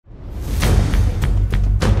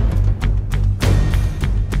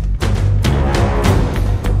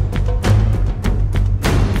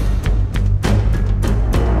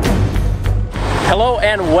Hello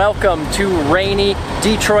and welcome to rainy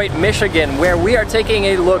Detroit, Michigan, where we are taking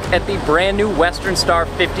a look at the brand new Western Star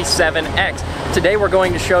 57X. Today we're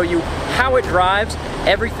going to show you how it drives,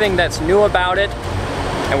 everything that's new about it,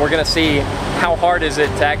 and we're going to see how hard is it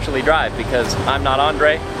to actually drive, because I'm not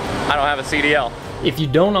Andre, I don't have a CDL. If you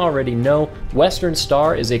don't already know, Western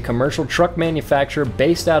Star is a commercial truck manufacturer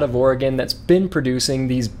based out of Oregon that's been producing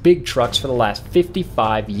these big trucks for the last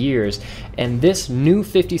 55 years. And this new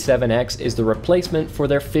 57X is the replacement for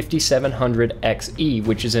their 5700XE,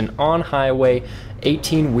 which is an on-highway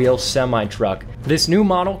 18-wheel semi-truck. This new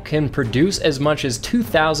model can produce as much as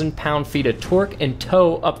 2,000 pound-feet of torque and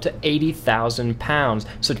tow up to 80,000 pounds.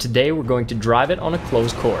 So today we're going to drive it on a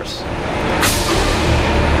closed course.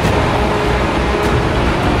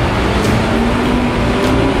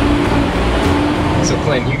 So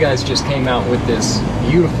Clint, you guys just came out with this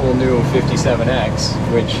beautiful new 57X,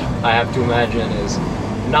 which I have to imagine is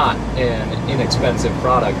not an inexpensive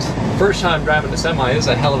product. First time driving a semi is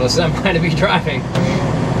a hell of a semi to be driving.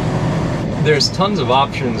 There's tons of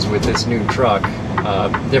options with this new truck.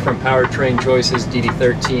 Different powertrain choices,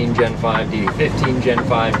 DD13, Gen 5, DD15, Gen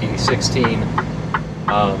 5, DD16.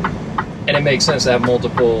 And it makes sense to have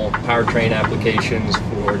multiple powertrain applications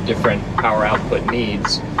for different power output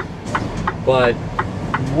needs. But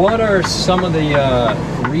what are some of the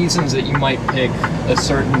reasons that you might pick a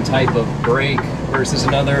certain type of brake versus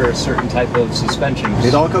another, or a certain type of suspension?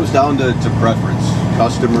 It all comes down to preference.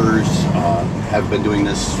 Customers have been doing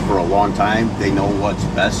this for a long time. They know what's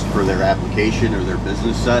best for their application or their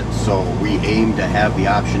business set, so we aim to have the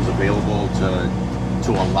options available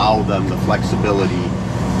to allow them the flexibility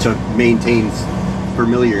to maintain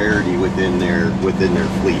familiarity within their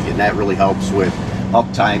fleet, and that really helps with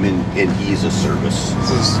uptime and ease of service.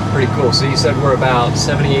 This is pretty cool. So you said we're about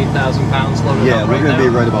 78,000 pounds loaded up right now? Yeah, we're going to be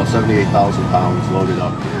right about 78,000 pounds loaded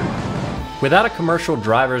up here. Without a commercial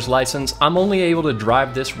driver's license, I'm only able to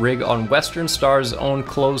drive this rig on Western Star's own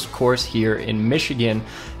closed course here in Michigan.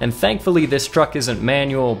 And thankfully this truck isn't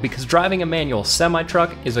manual, because driving a manual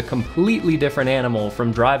semi-truck is a completely different animal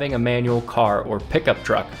from driving a manual car or pickup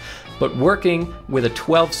truck. But working with a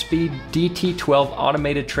 12-speed DT12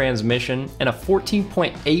 automated transmission and a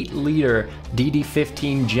 14.8-liter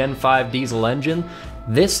DD15 Gen 5 diesel engine,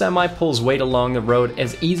 this semi pulls weight along the road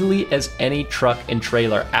as easily as any truck and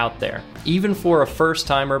trailer out there. Even for a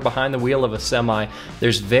first-timer behind the wheel of a semi,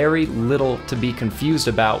 there's very little to be confused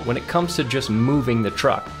about when it comes to just moving the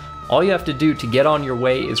truck. All you have to do to get on your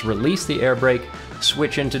way is release the air brake,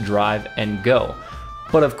 switch into drive, and go.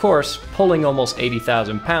 But of course, pulling almost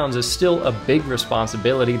 80,000 pounds is still a big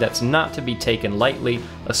responsibility that's not to be taken lightly,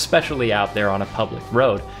 especially out there on a public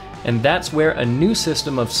road. And that's where a new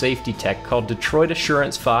system of safety tech called Detroit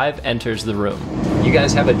Assurance 5 enters the room. You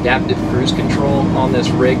guys have adaptive cruise control on this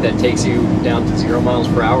rig that takes you down to 0 miles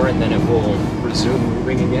per hour, and then it will resume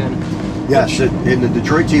moving again? Yes, and the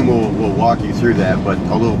Detroit team will walk you through that, but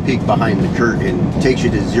a little peek behind the curtain takes you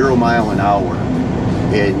to 0 mile an hour.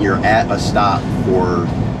 And you're at a stop for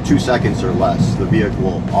 2 seconds or less, the vehicle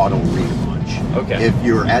will auto relaunch. Okay. If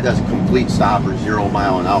you're at a complete stop or 0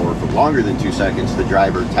 mile an hour for longer than 2 seconds, the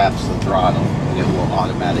driver taps the throttle and it will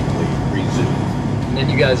automatically resume. And then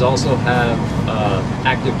you guys also have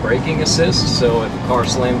active braking assist, so if a car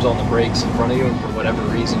slams on the brakes in front of you and for whatever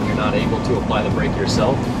reason you're not able to apply the brake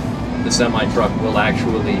yourself, the semi-truck will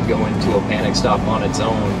actually go into a panic stop on its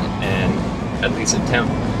own and at least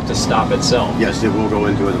attempt to stop itself. Yes, it will go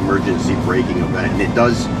into an emergency braking event, and it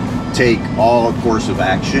does take all course of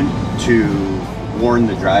action to warn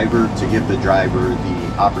the driver, to give the driver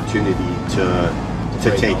the opportunity to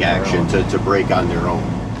take action, to brake on their own.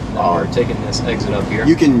 We're taking this exit up here.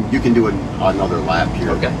 You can do another lap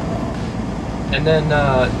here. Okay. And then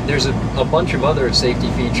there's a bunch of other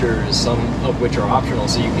safety features, some of which are optional,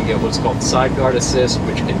 so you can get what's called side guard assist,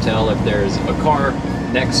 which can tell if there's a car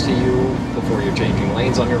next to you before you're changing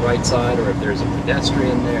lanes on your right side, or if there's a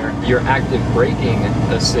pedestrian there. Your active braking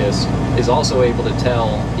assist is also able to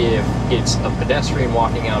tell if it's a pedestrian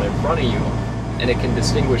walking out in front of you, and it can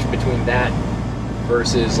distinguish between that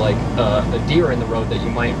versus like a deer in the road that you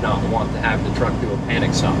might not want to have the truck do a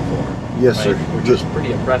panic stop for. Yes, right? sir. Which is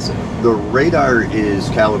pretty impressive. The radar is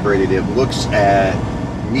calibrated. It looks at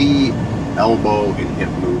knee, elbow, and hip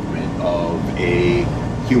movement of a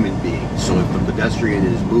human being. So if the pedestrian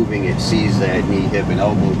is moving, it sees that knee, hip, and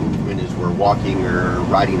elbow movement as we're walking or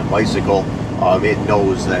riding a bicycle. It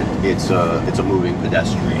knows that it's a moving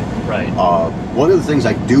pedestrian. Right. One of the things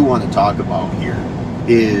I do want to talk about here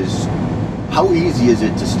is how easy is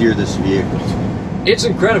it to steer this vehicle? It's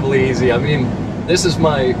incredibly easy. I mean, this is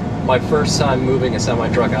my first time moving a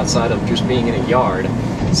semi-truck outside of just being in a yard,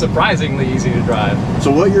 surprisingly easy to drive.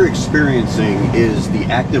 So what you're experiencing is the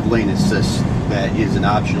active lane assist that is an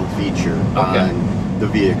optional feature on the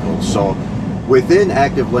vehicle. So within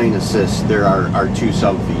active lane assist, there are two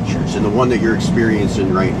sub-features, and the one that you're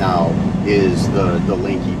experiencing right now is the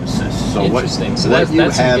lane keep assist. So what you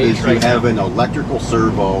have is you have an electrical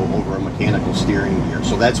servo over a mechanical steering gear.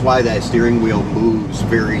 So that's why that steering wheel moves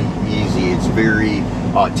very easy. It's very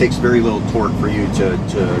takes very little torque for you to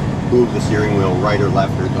move the steering wheel right or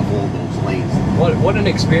left or to hold those lanes. What an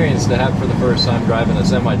experience to have for the first time driving a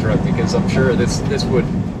semi-truck, because I'm sure this would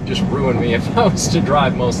just ruin me if I was to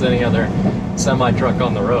drive most any other semi-truck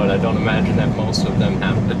on the road. I don't imagine that most of them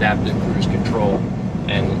have adaptive cruise control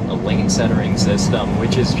and a lane centering system,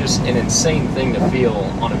 which is just an insane thing to feel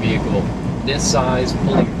on a vehicle this size,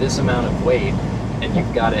 pulling this amount of weight, and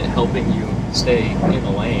you've got it helping you stay in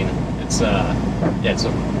the lane. It's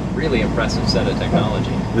a really impressive set of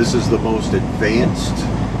technology. This is the most advanced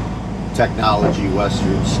technology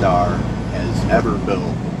Western Star has ever built,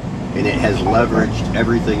 and it has leveraged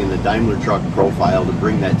everything in the Daimler Truck profile to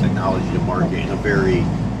bring that technology to market in a very,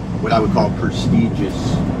 what I would call, prestigious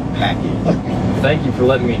package. Thank you for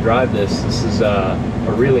letting me drive this. This is a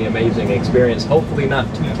really amazing experience. Hopefully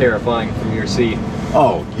not too terrifying from your seat.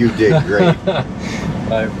 Oh, you did great.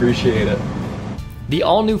 I appreciate it. The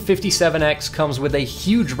all-new 57X comes with a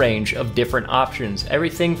huge range of different options,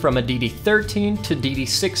 everything from a DD13 to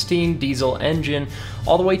DD16 diesel engine,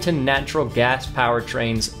 all the way to natural gas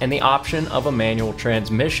powertrains and the option of a manual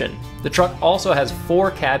transmission. The truck also has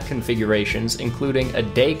 4 cab configurations, including a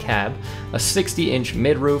day cab, a 60-inch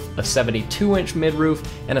mid-roof, a 72-inch mid-roof,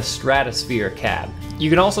 and a stratosphere cab. You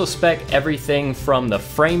can also spec everything from the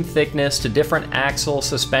frame thickness to different axle,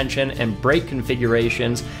 suspension, and brake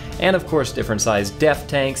configurations, and of course different size DEF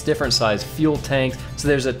tanks, different size fuel tanks, so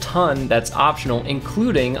there's a ton that's optional,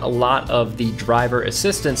 including a lot of the driver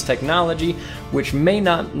assistance technology, which may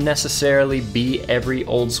not necessarily be every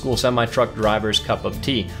old school semi-truck driver's cup of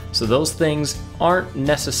tea. So those things aren't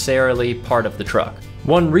necessarily part of the truck.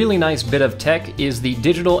 One really nice bit of tech is the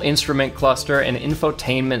digital instrument cluster and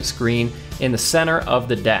infotainment screen in the center of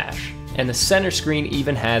the dash. And the center screen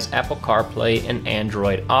even has Apple CarPlay and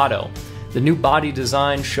Android Auto. The new body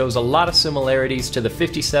design shows a lot of similarities to the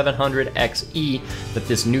 5700 XE that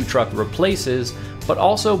this new truck replaces, but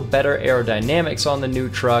also better aerodynamics on the new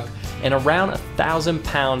truck and around 1,000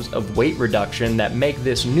 pounds of weight reduction that make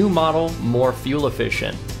this new model more fuel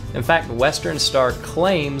efficient. In fact, Western Star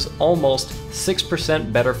claims almost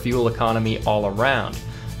 6% better fuel economy all around.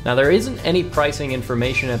 Now, there isn't any pricing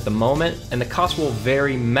information at the moment, and the cost will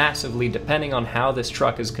vary massively depending on how this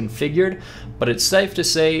truck is configured, but it's safe to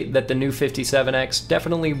say that the new 57X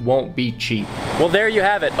definitely won't be cheap. Well, there you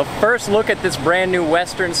have it, a first look at this brand new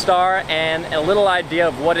Western Star and a little idea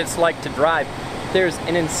of what it's like to drive. There's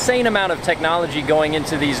an insane amount of technology going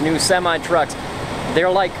into these new semi-trucks. They're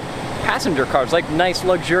like passenger cars, like nice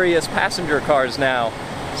luxurious passenger cars now.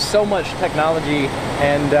 So much technology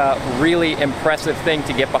and really impressive thing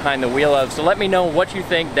to get behind the wheel of. So let me know what you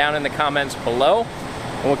think down in the comments below,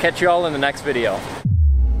 and we'll catch you all in the next video.